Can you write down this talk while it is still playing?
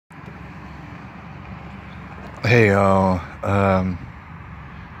Hey y'all,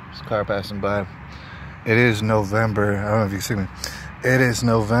 this car passing by. It is November, I don't know if you can see me. It is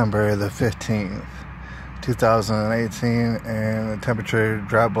November the 15th, 2018, and the temperature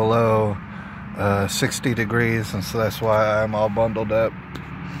dropped below 60 degrees, and so that's why I'm all bundled up.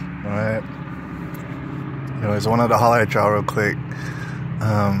 Alright. Anyways, I wanted to holler at y'all real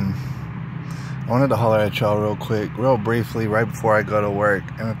quick. Real briefly, right before I go to work.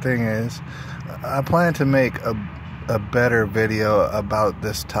 And the thing is, I plan to make a better video about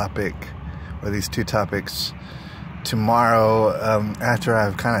this topic, or these two topics, tomorrow, after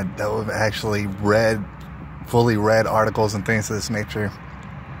I've kind of actually fully read articles and things of this nature.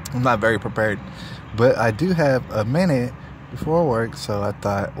 I'm not very prepared, but I do have a minute before work, so I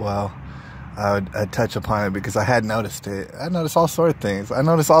thought, well, I'd touch upon it because I had noticed it. I noticed all sorts of things. I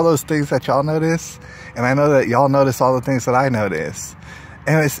noticed all those things that y'all notice, and I know that y'all notice all the things that I notice.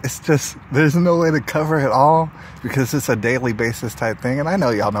 And it's just, there's no way to cover it all because it's a daily basis type thing, and I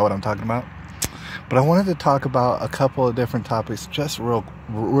know y'all know what I'm talking about. But I wanted to talk about a couple of different topics just real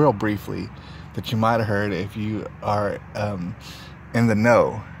briefly that you might have heard if you are in the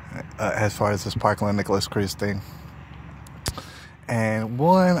know as far as this Parkland Nicholas Cruz thing. And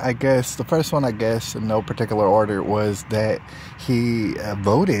the first one, in no particular order, was that he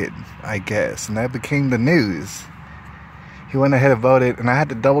voted, and that became the news. He went ahead and voted, and I had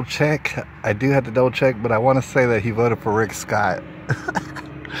to double check. I do have to double check, but I want to say that he voted for Rick Scott.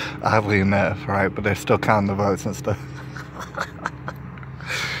 Oddly enough, right? But they're still counting the votes and stuff.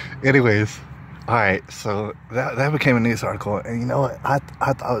 Anyways, all right, so that became a news article, and you know what? I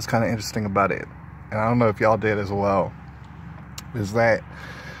thought was kind of interesting about it, and I don't know if y'all did as well. Is that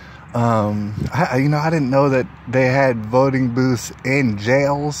I didn't know that they had voting booths in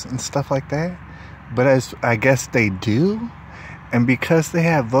jails and stuff like that, but as I guess they do, and because they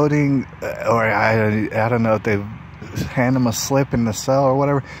have voting, or I don't know if they hand them a slip in the cell or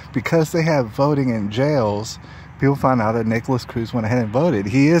whatever, because they have voting in jails, people found out that Nicholas Cruz went ahead and voted.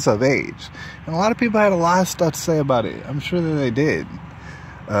 He is of age, and a lot of people had a lot of stuff to say about it. I'm sure that they did.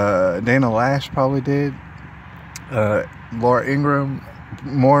 Dana Lash probably did. Laura Ingraham,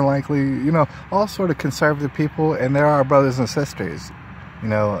 more likely, all sort of conservative people, and there are brothers and sisters, you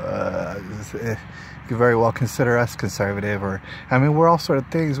could very well consider us conservative, we're all sort of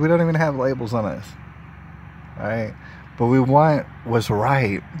things. We don't even have labels on us, all right? But we want what's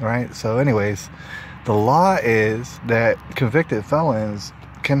right? So anyways, the law is that convicted felons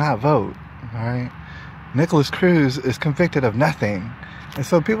cannot vote, all right? Nicholas Cruz is convicted of nothing. And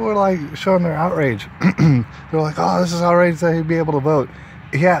so people were like showing their outrage. They're like, oh, this is outrageous that he'd be able to vote.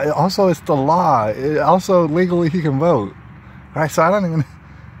 Yeah, also it's the law. Also legally he can vote. All right, so I don't even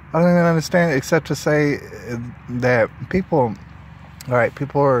understand, except to say that people are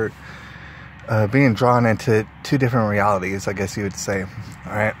being drawn into two different realities, I guess you would say.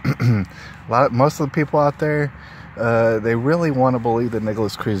 All right. Most of the people out there, they really want to believe that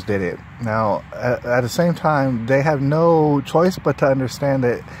Nicholas Cruz did it. Now, at the same time, they have no choice but to understand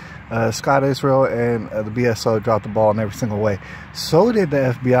that Scott Israel and the BSO dropped the ball in every single way. So did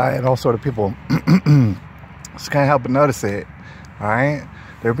the FBI and all sort of people. Just can't help but notice it. All right?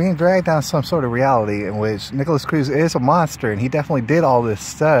 They're being dragged down some sort of reality in which Nicholas Cruz is a monster, and he definitely did all this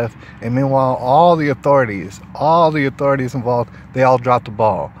stuff. And meanwhile, all the authorities involved, they all dropped the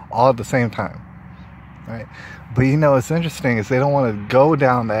ball all at the same time. Right? But what's interesting is they don't want to go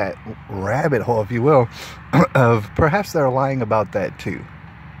down that rabbit hole, if you will, of perhaps they're lying about that too.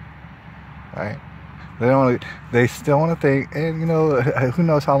 Right? They still want to think, and who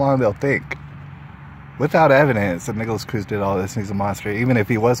knows how long they'll think. Without evidence that Nicholas Cruz did all this and he's a monster. Even if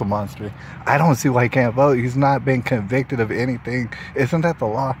he was a monster, I don't see why he can't vote. He's not been convicted of anything. Isn't that the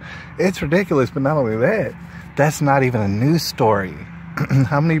law? It's ridiculous, but not only that, that's not even a news story.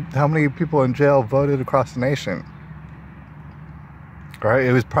 How many people in jail voted across the nation? Right?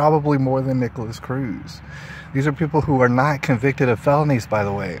 It was probably more than Nicholas Cruz. These are people who are not convicted of felonies, by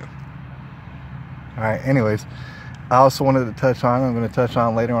the way. All right, anyways, I also wanted to touch on, I'm going to touch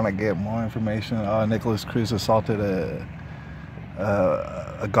on later when I get more information. Nicholas Cruz assaulted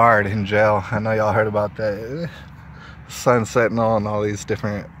a guard in jail. I know y'all heard about that. Sun setting on all these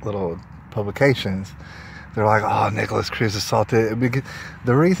different little publications. They're like, oh, Nicholas Cruz assaulted. Because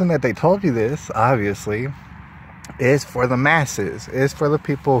the reason that they told you this, obviously, is for the masses. Is for the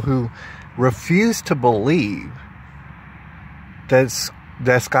people who refuse to believe that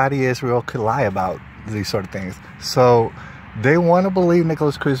Scotty Israel could lie about these sort of things. So they want to believe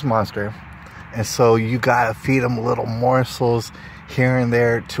Nicholas Cruz is a monster. And so you gotta feed them little morsels here and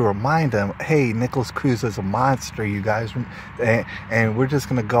there to remind them, hey, Nicholas Cruz is a monster, you guys. And we're just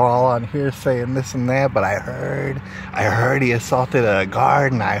gonna go all on here saying this and that, but I heard he assaulted a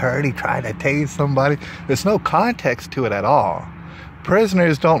guard, and I heard he tried to tase somebody. There's no context to it at all.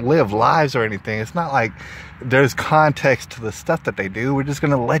 Prisoners don't live lives or anything. It's not like there's context to the stuff that they do. We're just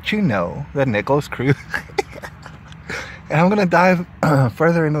gonna let you know that Nicholas Cruz and I'm gonna dive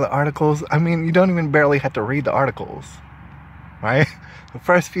further into the articles. I mean, you don't even barely have to read the articles, right? The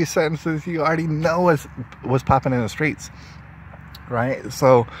first few sentences you already know what's popping in the streets, right?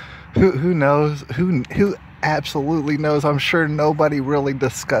 So who knows? Who absolutely knows? I'm sure nobody really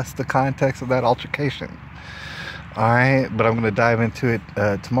discussed the context of that altercation. All right, but I'm going to dive into it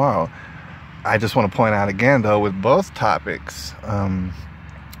tomorrow. I just want to point out again, though, with both topics, that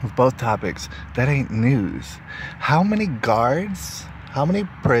ain't news. How many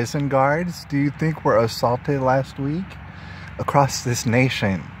prison guards do you think were assaulted last week across this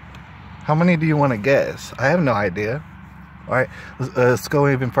nation? How many do you want to guess? I have no idea. All right, let's go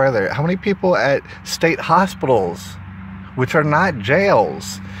even further. How many people at state hospitals, which are not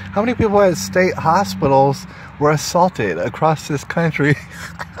jails, how many people at state hospitals were assaulted across this country?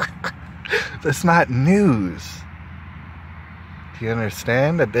 That's not news. Do you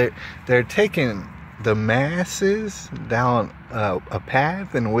understand that they're taking the masses down a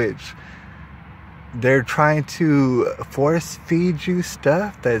path in which they're trying to force feed you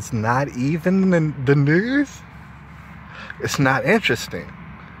stuff that's not even in the news? It's not interesting.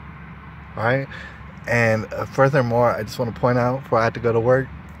 All right? And furthermore, I just want to point out before I have to go to work,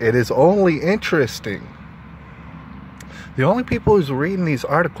 it is only interesting. The only people who's reading these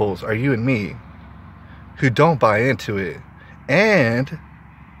articles are you and me, who don't buy into it. And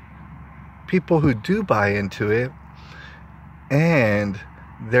people who do buy into it, and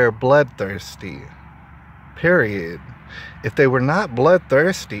they're bloodthirsty. Period. If they were not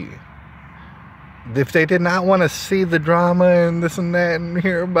bloodthirsty, if they did not want to see the drama and this and that and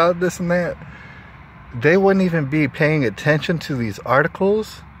hear about this and that, they wouldn't even be paying attention to these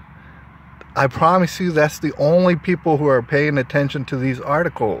articles. I promise you, that's the only people who are paying attention to these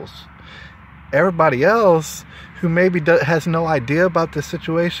articles. Everybody else who maybe has no idea about the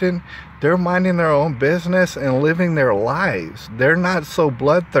situation, they're minding their own business and living their lives. They're not so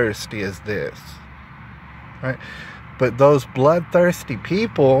bloodthirsty as this, right? But those bloodthirsty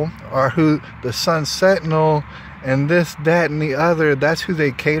people are who the Sun Sentinel and this, that, and the other, that's who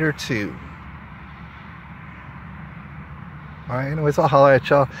they cater to. Alright, anyways, I'll holler at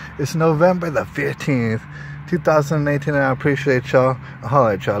y'all. It's November the 15th, 2018, and I appreciate y'all. I'll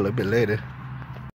holler at y'all a little bit later.